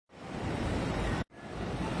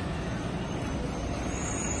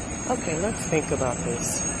Okay, let's think about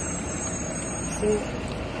this. See,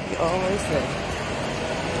 you always say,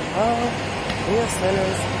 oh, we are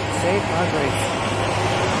sinners, saved by grace.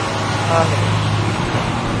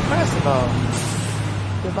 First of all,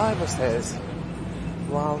 the Bible says,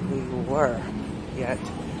 while we were yet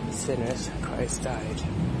sinners, Christ died.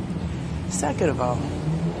 Second of all,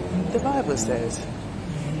 the Bible says,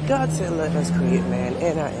 God said, let us create man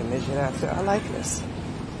in our image and after our likeness.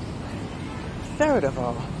 Third of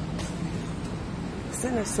all,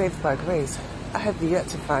 sinners saved by grace. I have yet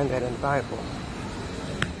to find that in the Bible.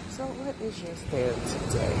 So what is your stand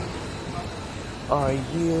today? Are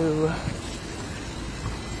you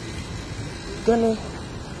gonna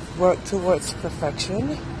work towards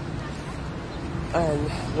perfection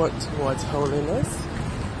and work towards holiness?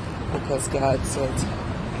 Because God said,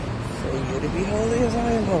 for you to be holy as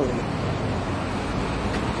I am holy.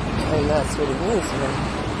 And that's what it means when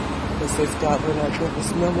it says God will not give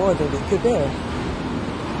us no more than we could bear.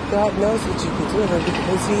 God knows what you can do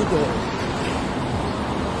because He did.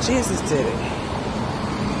 Jesus did it.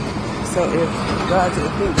 So if God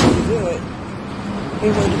didn't think He could do it,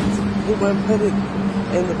 He wouldn't put it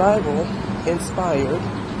in the Bible, inspired,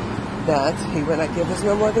 that He would not give us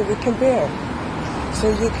no more than we can bear. So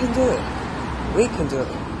you can do it. We can do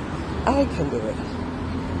it. I can do it.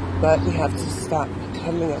 But we have to stop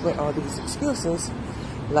coming up with all these excuses,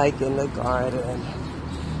 like in the garden.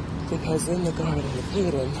 Because in the Garden of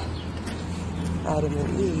Eden, Adam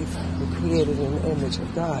and Eve were created in the image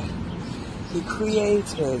of God. He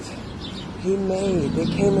created, He made, they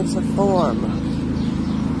came into form.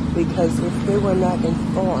 Because if they were not in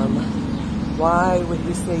form, why would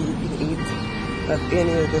He say you can eat of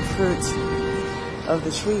any of the fruits of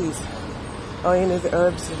the trees or any of the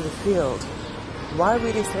herbs of the field? Why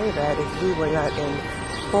would He say that if we were not in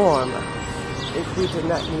form, if we did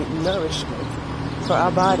not need nourishment for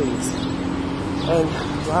our bodies? And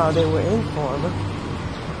while they were in form,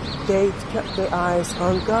 they kept their eyes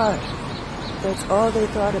on God. That's all they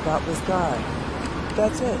thought about was God.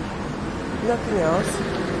 That's it. Nothing else.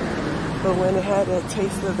 But when they had a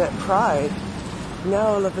taste of that pride, now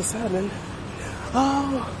all of a sudden,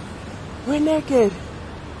 oh, we're naked.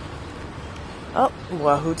 Oh,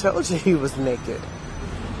 well, who told you He was naked?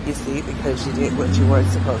 You see, because you did what you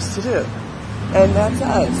weren't supposed to do. And that's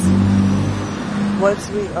us. Once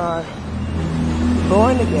we are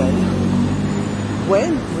born again,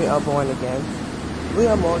 when we are born again, we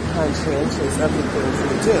are more conscientious of the things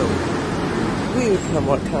we do. We become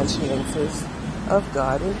more conscientious of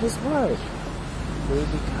God and His Word. We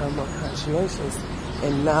become more conscientious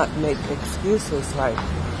and not make excuses like,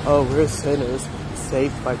 oh, we're sinners,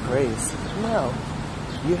 saved by grace. No.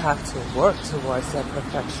 You have to work towards that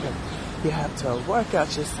perfection. You have to work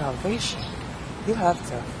out your salvation. You have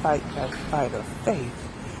to fight that fight of faith.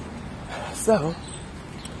 So,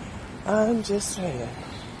 I'm just saying,